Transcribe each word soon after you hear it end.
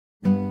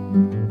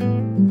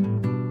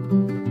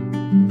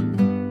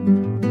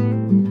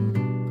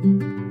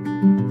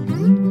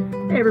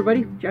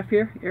everybody, Jeff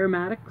here,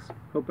 Aromatics.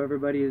 Hope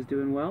everybody is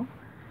doing well.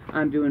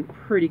 I'm doing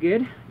pretty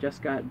good.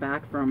 Just got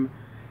back from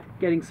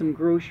getting some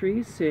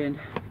groceries and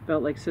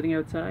felt like sitting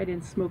outside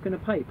and smoking a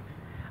pipe.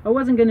 I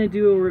wasn't going to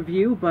do a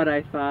review, but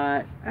I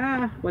thought,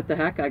 what the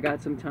heck, I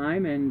got some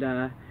time, and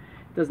it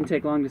doesn't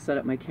take long to set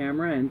up my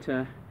camera and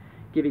to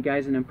give you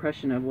guys an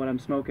impression of what I'm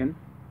smoking.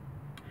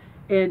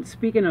 And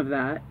speaking of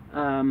that,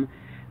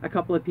 a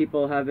couple of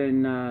people have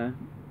been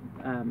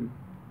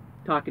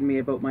talking to me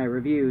about my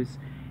reviews,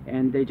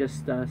 and they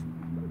just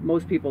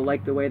most people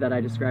like the way that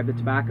I describe the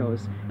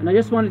tobaccos, and I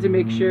just wanted to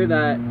make sure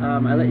that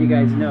I let you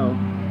guys know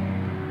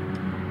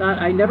that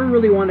I never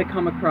really want to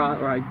come across,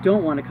 or I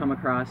don't want to come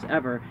across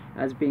ever,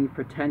 as being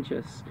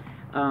pretentious.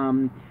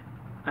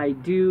 I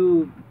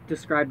do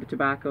describe the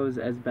tobaccos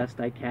as best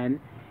I can,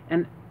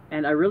 and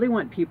I really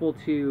want people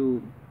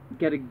to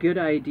get a good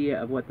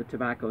idea of what the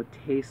tobacco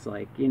tastes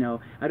like. You know,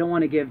 I don't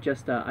want to give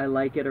just a I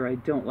like it or I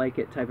don't like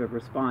it type of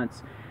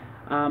response.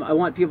 I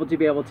want people to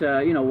be able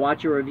to, you know,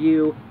 watch a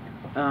review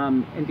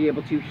and be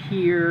able to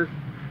hear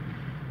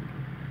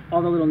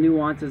all the little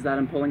nuances that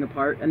I'm pulling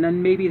apart, and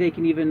then maybe they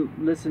can even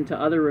listen to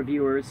other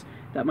reviewers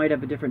that might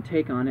have a different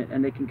take on it,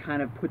 and they can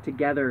kind of put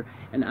together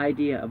an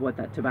idea of what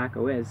that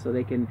tobacco is, so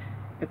they can,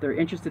 if they're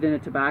interested in a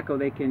tobacco,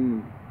 they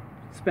can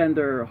spend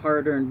their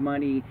hard-earned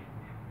money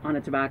on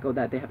a tobacco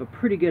that they have a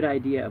pretty good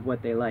idea of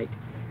what they like.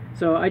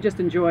 So I just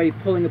enjoy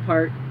pulling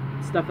apart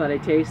stuff that I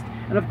taste,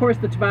 and of course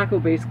the tobacco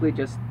basically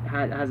just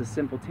has a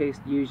simple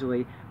taste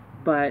usually,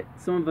 but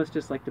some of us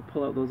just like to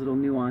pull out those little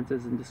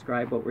nuances and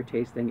describe what we're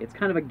tasting. It's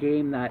kind of a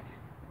game that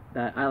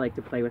I like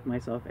to play with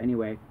myself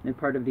anyway, and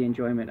part of the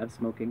enjoyment of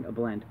smoking a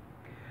blend.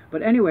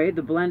 But anyway,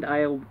 the blend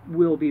I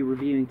will be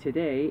reviewing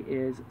today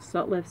is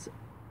Sutliff's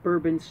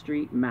Bourbon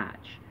Street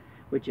Match,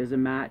 which is a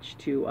match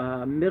to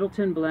a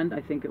Middleton blend,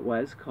 I think it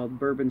was, called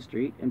Bourbon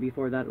Street, and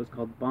before that it was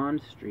called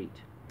Bond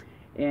Street.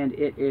 And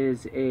it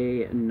is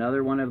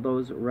another one of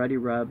those ruddy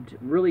rubbed,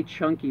 really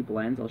chunky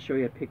blends. I'll show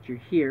you a picture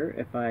here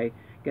if I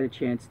get a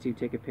chance to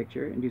take a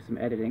picture and do some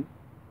editing.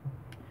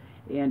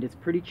 And it's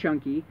pretty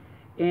chunky.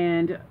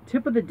 And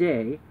tip of the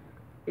day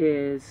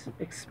is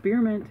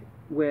experiment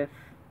with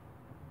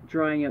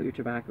drying out your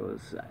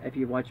tobaccos. If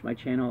you've watched my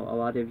channel, a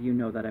lot of you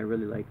know that I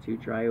really like to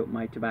dry out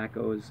my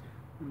tobaccos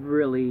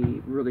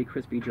really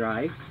crispy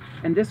dry.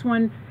 And this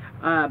one,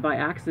 by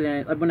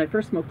accident, when I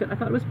first smoked it, I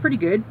thought it was pretty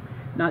good.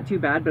 Not too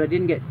bad, but I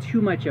didn't get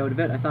too much out of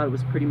it. I thought it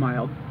was pretty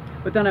mild.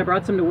 But then I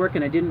brought some to work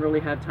and I didn't really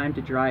have time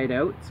to dry it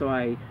out, so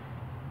I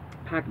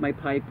packed my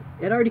pipe.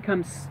 It already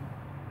comes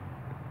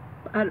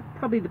at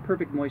probably the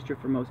perfect moisture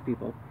for most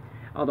people,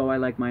 although I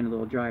like mine a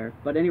little drier.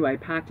 But anyway, I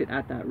packed it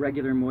at that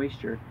regular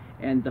moisture,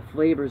 and the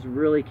flavors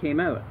really came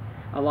out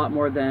a lot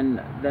more than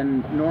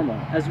normal.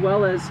 As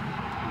well as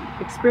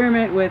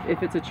experiment with,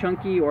 if it's a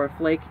chunky or a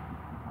flake,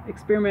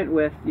 experiment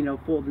with, you know,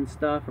 folding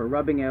stuff or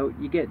rubbing out.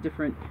 You get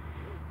different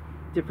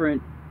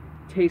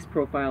taste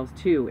profiles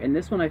too, and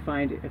this one I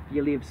find, if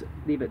you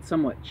leave it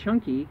somewhat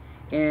chunky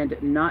and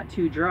not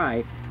too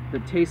dry, the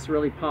tastes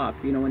really pop.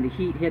 You know, when the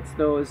heat hits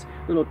those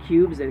little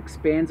cubes, it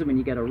expands them and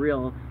you get a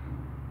real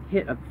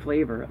hit of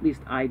flavor. At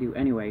least I do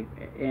anyway,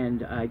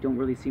 and I don't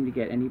really seem to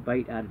get any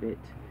bite out of it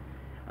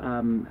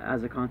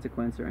as a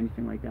consequence or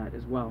anything like that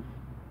as well.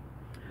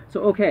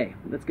 So okay,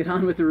 let's get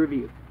on with the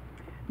review.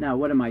 Now,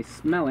 what am I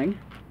smelling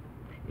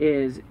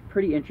is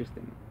pretty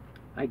interesting.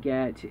 I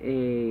get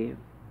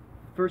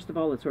first of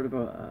all, it's sort of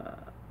the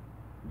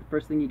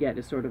first thing you get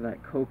is sort of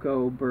that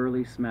cocoa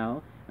burley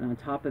smell, and on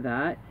top of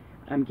that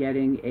I'm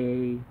getting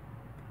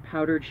a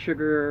powdered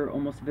sugar,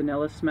 almost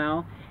vanilla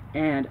smell,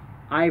 and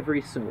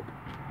ivory soap.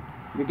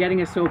 You're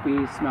getting a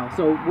soapy smell.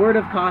 So word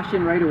of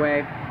caution right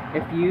away,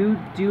 if you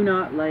do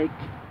not like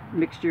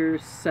Mixture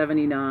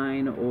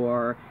 79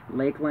 or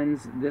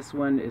Lakeland's, this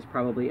one is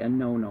probably a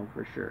no-no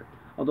for sure.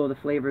 Although the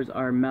flavors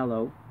are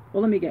mellow.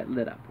 Well, let me get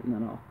lit up and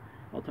then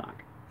I'll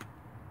talk.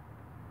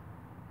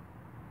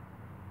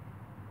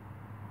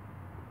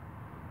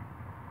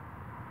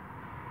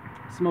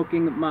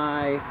 Smoking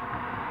my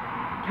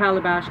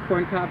calabash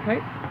corncob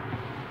pipe.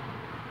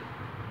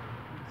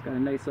 It's got a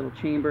nice little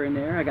chamber in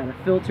there. I got a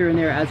filter in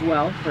there as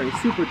well for a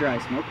super dry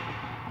smoke.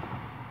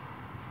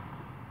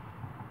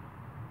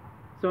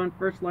 So on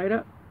first light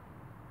up,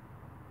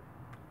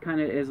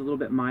 kind of is a little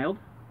bit mild.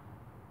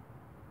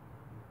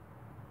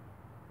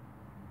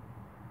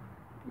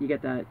 You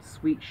get that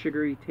sweet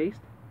sugary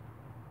taste.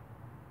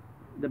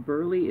 The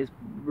burley is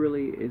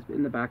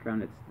in the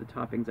background. It's the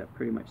toppings that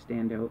pretty much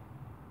stand out.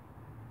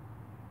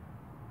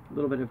 A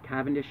little bit of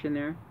Cavendish in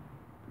there.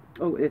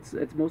 Oh, it's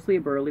mostly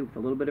a burley with a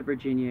little bit of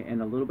Virginia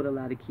and a little bit of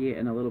Latakia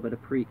and a little bit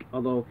of Preak,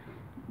 although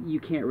you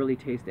can't really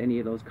taste any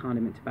of those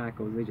condiment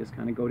tobaccos. They just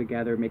kind of go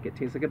together, make it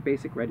taste like a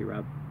basic ready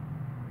rub.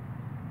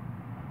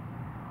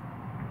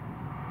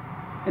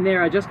 And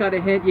there, I just got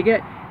a hint. You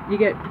get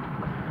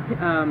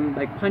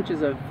like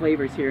punches of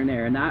flavors here and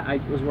there, and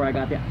that was where I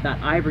got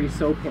that ivory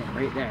soap hit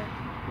right there.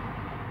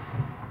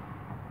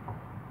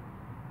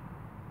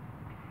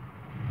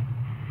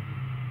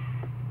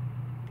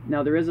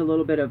 Now there is a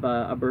little bit of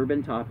a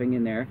bourbon topping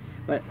in there,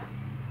 but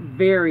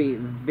very,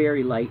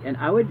 very light, and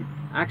I would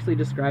actually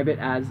describe it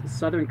as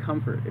Southern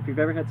Comfort. If you've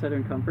ever had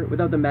Southern Comfort,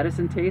 without the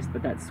medicine taste,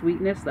 but that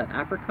sweetness, that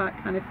apricot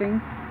kind of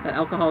thing, that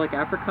alcoholic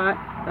apricot,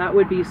 that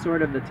would be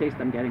sort of the taste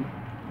I'm getting.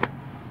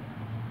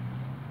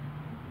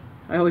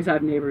 I always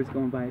have neighbors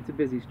going by. It's a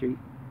busy street.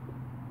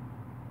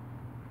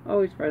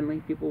 Always friendly,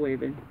 people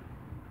waving.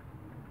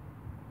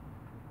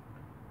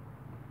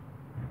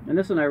 And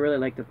this one I really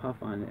like to puff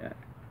on.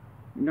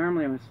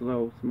 Normally I'm a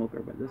slow smoker,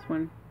 but this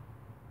one,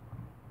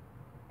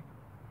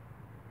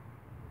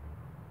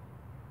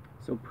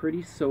 so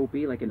pretty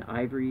soapy, like an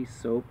ivory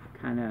soap,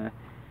 kind of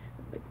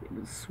like,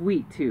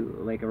 sweet too,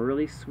 like a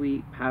really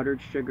sweet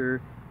powdered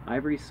sugar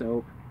ivory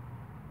soap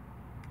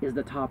is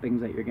the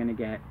toppings that you're gonna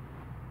get.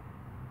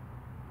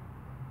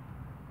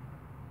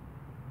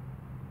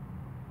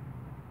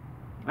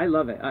 I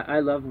love it. I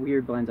love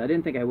weird blends. I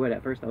didn't think I would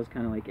at first. I was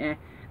kind of like,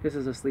 this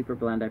is a sleeper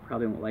blend. I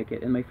probably won't like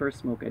it. In my first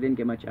smoke, I didn't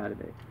get much out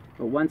of it.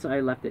 But once I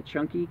left it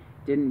chunky,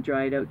 didn't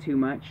dry it out too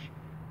much,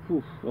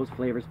 whew, those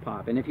flavors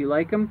pop. And if you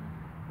like them,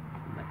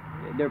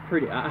 they're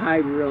pretty. I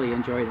really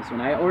enjoy this one.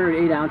 I ordered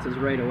 8 ounces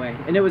right away.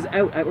 And it was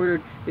out.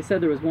 They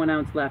said there was 1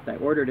 ounce left. I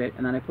ordered it,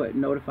 and then I put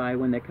notify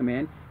when they come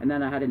in. And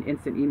then I had an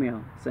instant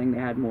email saying they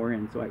had more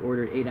in. So I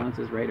ordered 8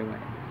 ounces right away.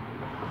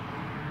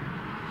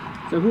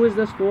 So who is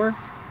this for?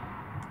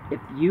 If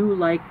you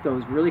like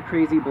those really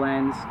crazy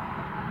blends,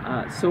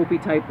 soapy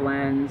type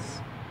blends,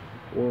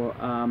 or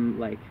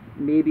like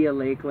maybe a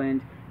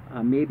Lakeland,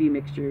 maybe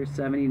Mixture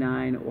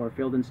 79 or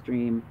Field and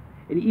Stream,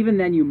 and even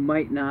then you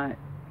might not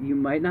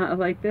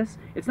like this.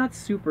 It's not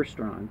super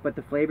strong, but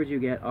the flavors you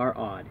get are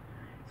odd.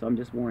 So I'm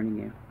just warning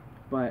you.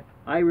 But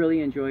I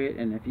really enjoy it,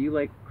 and if you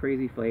like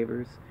crazy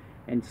flavors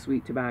and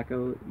sweet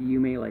tobacco, you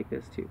may like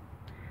this too.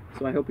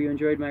 So I hope you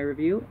enjoyed my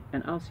review,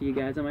 and I'll see you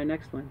guys on my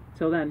next one.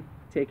 Till then,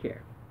 take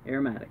care.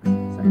 Aromatics,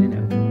 signing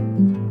out.